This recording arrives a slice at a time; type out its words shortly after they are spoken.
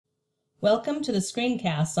Welcome to the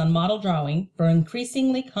screencasts on model drawing for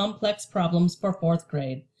increasingly complex problems for 4th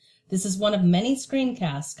grade. This is one of many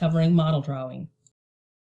screencasts covering model drawing.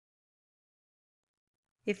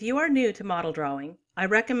 If you are new to model drawing, I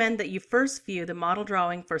recommend that you first view the model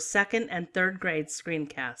drawing for 2nd and 3rd grade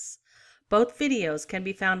screencasts. Both videos can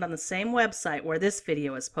be found on the same website where this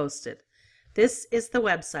video is posted. This is the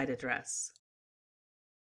website address.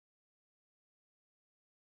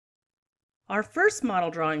 Our first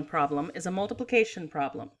model drawing problem is a multiplication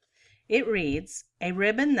problem. It reads, a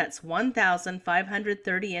ribbon that's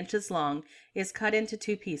 1,530 inches long is cut into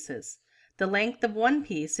two pieces. The length of one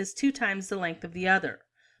piece is 2 times the length of the other.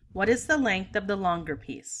 What is the length of the longer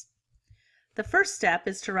piece? The first step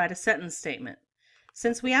is to write a sentence statement.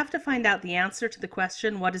 Since we have to find out the answer to the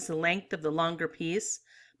question, what is the length of the longer piece,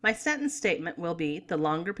 my sentence statement will be, the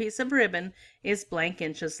longer piece of ribbon is blank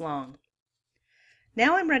inches long.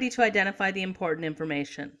 Now I'm ready to identify the important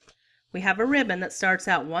information. We have a ribbon that starts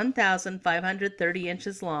out 1,530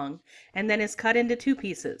 inches long and then is cut into two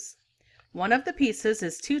pieces. One of the pieces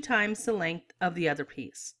is 2 times the length of the other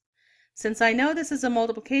piece. Since I know this is a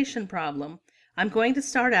multiplication problem, I'm going to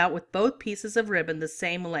start out with both pieces of ribbon the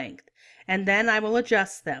same length, and then I will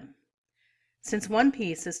adjust them. Since one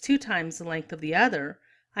piece is 2 times the length of the other,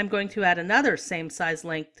 I'm going to add another same size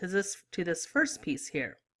length to this first piece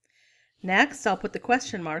here. Next, I'll put the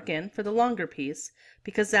question mark in for the longer piece,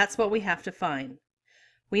 because that's what we have to find.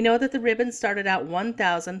 We know that the ribbon started out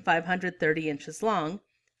 1,530 inches long,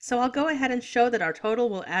 so I'll go ahead and show that our total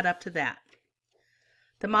will add up to that.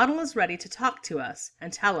 The model is ready to talk to us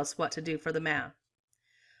and tell us what to do for the math.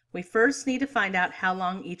 We first need to find out how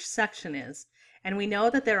long each section is, and we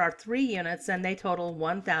know that there are 3 units and they total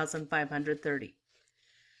 1,530.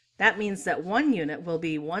 That means that 1 unit will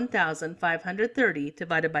be 1,530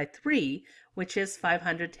 divided by 3, which is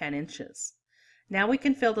 510 inches. Now we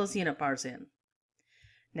can fill those unit bars in.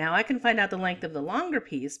 Now I can find out the length of the longer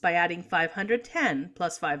piece by adding 510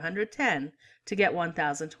 plus 510 to get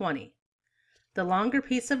 1,020. The longer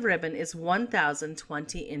piece of ribbon is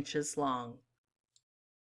 1,020 inches long.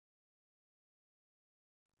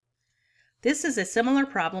 This is a similar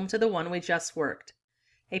problem to the one we just worked.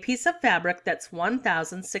 A piece of fabric that's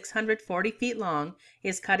 1,640 feet long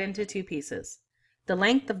is cut into two pieces. The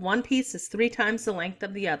length of one piece is 3 times the length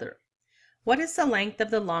of the other. What is the length of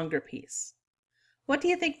the longer piece? What do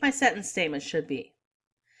you think my sentence statement should be?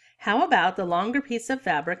 How about the longer piece of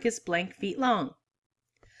fabric is blank feet long?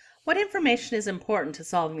 What information is important to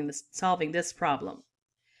solving this problem?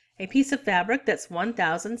 A piece of fabric that's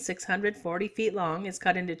 1,640 feet long is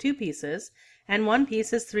cut into two pieces, and one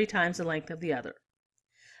piece is 3 times the length of the other.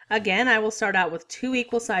 Again, I will start out with 2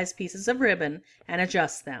 equal-sized pieces of ribbon and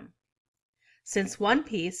adjust them. Since one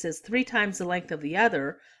piece is 3 times the length of the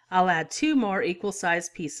other, I'll add 2 more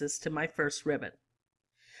equal-sized pieces to my first ribbon.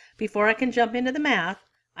 Before I can jump into the math,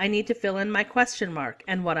 I need to fill in my question mark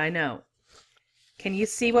and what I know. Can you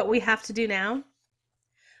see what we have to do now?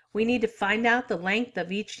 We need to find out the length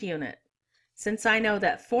of each unit. Since I know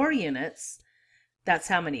that 4 units, that's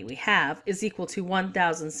how many we have, is equal to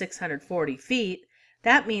 1,640 feet,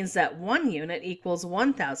 that means that 1 unit equals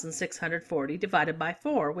 1,640 divided by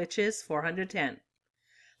 4, which is 410.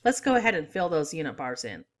 Let's go ahead and fill those unit bars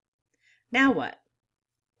in. Now what?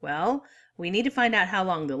 Well, we need to find out how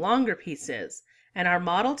long the longer piece is, and our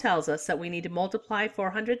model tells us that we need to multiply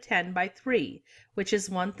 410 by 3, which is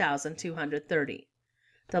 1,230.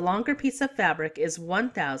 The longer piece of fabric is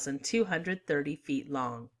 1,230 feet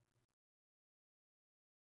long.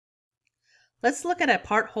 Let's look at a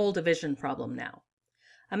part-whole division problem now.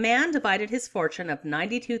 A man divided his fortune of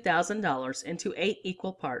 $92,000 into 8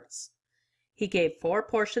 equal parts. He gave 4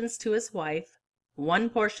 portions to his wife, 1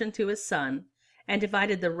 portion to his son, and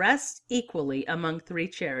divided the rest equally among 3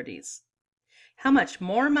 charities. How much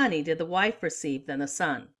more money did the wife receive than the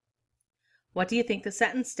son? What do you think the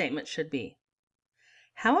sentence statement should be?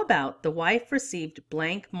 How about the wife received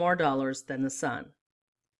blank more dollars than the son?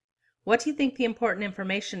 What do you think the important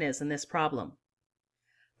information is in this problem?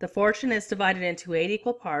 The fortune is divided into 8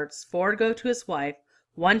 equal parts, 4 go to his wife,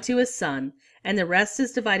 1 to his son, and the rest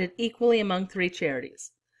is divided equally among 3 charities.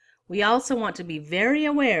 We also want to be very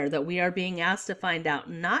aware that we are being asked to find out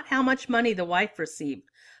not how much money the wife received,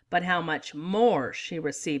 but how much more she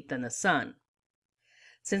received than the son.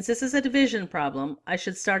 Since this is a division problem, I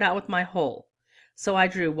should start out with my whole, so I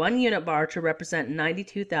drew 1 unit bar to represent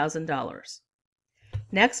 $92,000.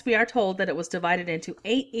 Next, we are told that it was divided into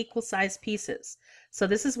 8 equal-sized pieces, so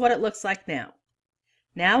this is what it looks like now.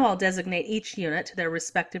 Now I'll designate each unit to their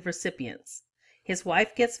respective recipients. His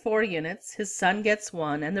wife gets 4 units, his son gets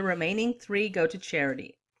 1, and the remaining 3 go to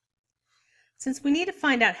charity. Since we need to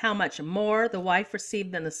find out how much more the wife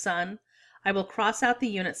received than the son, I will cross out the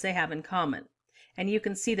units they have in common, and you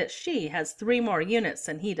can see that she has 3 more units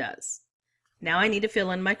than he does. Now I need to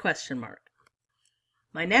fill in my question mark.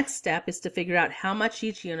 My next step is to figure out how much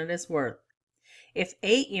each unit is worth. If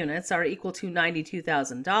 8 units are equal to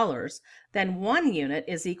 $92,000, then 1 unit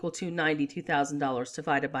is equal to $92,000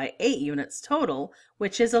 divided by 8 units total,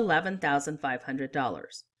 which is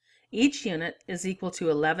 $11,500. Each unit is equal to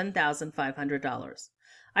 $11,500.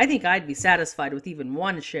 I think I'd be satisfied with even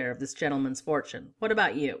 1 share of this gentleman's fortune. What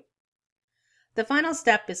about you? The final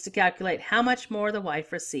step is to calculate how much more the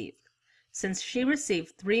wife received. Since she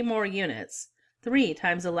received 3 more units, 3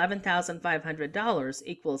 times $11,500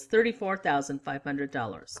 equals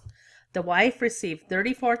 $34,500. The wife received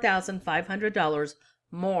 $34,500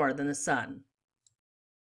 more than the son.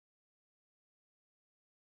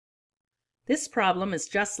 This problem is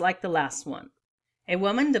just like the last one. A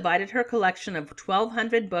woman divided her collection of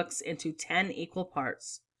 1,200 books into 10 equal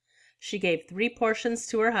parts. She gave 3 portions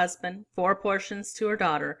to her husband, 4 portions to her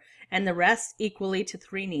daughter, and the rest equally to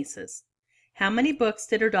 3 nieces. How many books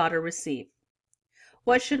did her daughter receive?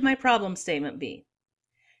 What should my problem statement be?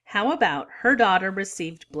 How about her daughter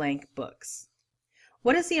received blank books?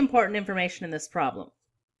 What is the important information in this problem?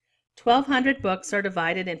 1,200 books are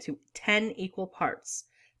divided into 10 equal parts.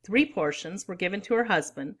 3 portions were given to her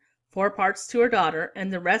husband, 4 parts to her daughter,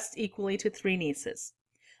 and the rest equally to 3 nieces.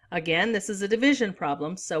 Again, this is a division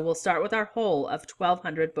problem, so we'll start with our whole of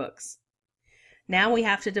 1,200 books. Now we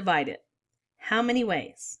have to divide it. How many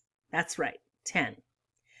ways? That's right, 10.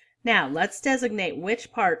 Now let's designate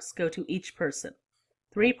which parts go to each person.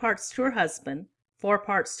 3 parts to her husband, 4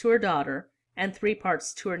 parts to her daughter, and 3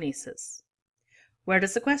 parts to her nieces. Where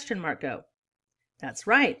does the question mark go? That's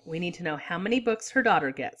right, we need to know how many books her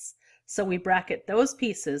daughter gets, so we bracket those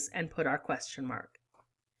pieces and put our question mark.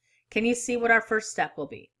 Can you see what our first step will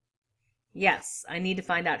be? Yes, I need to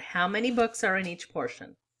find out how many books are in each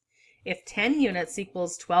portion. If 10 units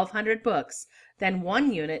equals 1,200 books, then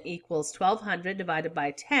 1 unit equals 1,200 divided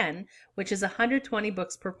by 10, which is 120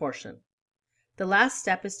 books per portion. The last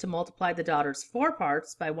step is to multiply the daughter's 4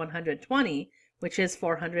 parts by 120, which is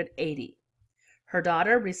 480. Her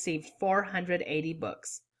daughter received 480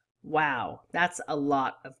 books. Wow, that's a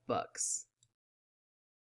lot of books.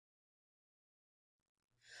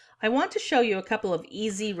 I want to show you a couple of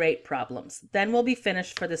easy rate problems, then we'll be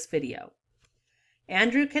finished for this video.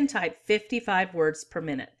 Andrew can type 55 words per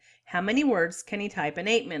minute. How many words can he type in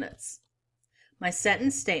 8 minutes? My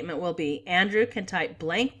sentence statement will be, Andrew can type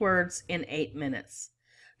blank words in 8 minutes.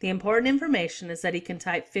 The important information is that he can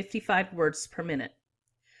type 55 words per minute.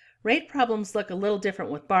 Rate problems look a little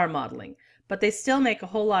different with bar modeling, but they still make a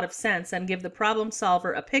whole lot of sense and give the problem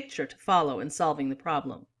solver a picture to follow in solving the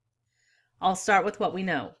problem. I'll start with what we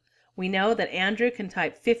know. We know that Andrew can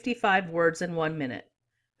type 55 words in 1 minute.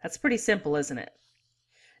 That's pretty simple, isn't it?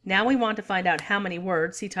 Now we want to find out how many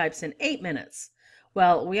words he types in 8 minutes.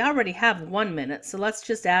 Well, we already have 1 minute, so let's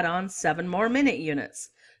just add on 7 more minute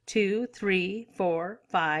units. 2, 3, 4,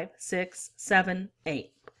 5, 6, 7,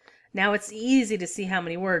 8. Now it's easy to see how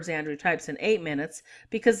many words Andrew types in 8 minutes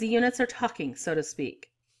because the units are talking, so to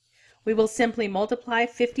speak. We will simply multiply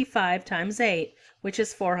 55 times 8, which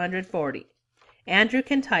is 440. Andrew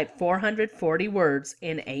can type 440 words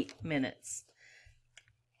in 8 minutes.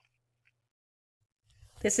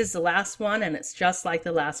 This is the last one, and it's just like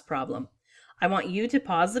the last problem. I want you to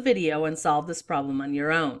pause the video and solve this problem on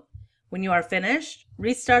your own. When you are finished,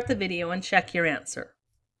 restart the video and check your answer.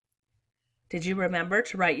 Did you remember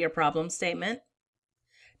to write your problem statement?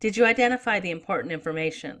 Did you identify the important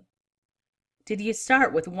information? Did you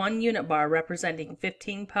start with 1 unit bar representing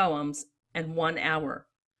 15 poems and 1 hour?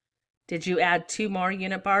 Did you add 2 more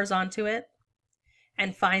unit bars onto it?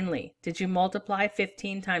 And finally, did you multiply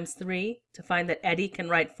 15 times 3 to find that Eddie can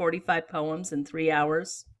write 45 poems in 3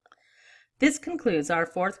 hours? This concludes our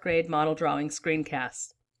 4th grade model drawing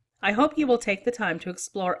screencast. I hope you will take the time to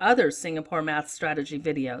explore other Singapore Math Strategy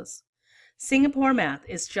videos. Singapore Math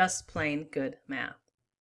is just plain good math.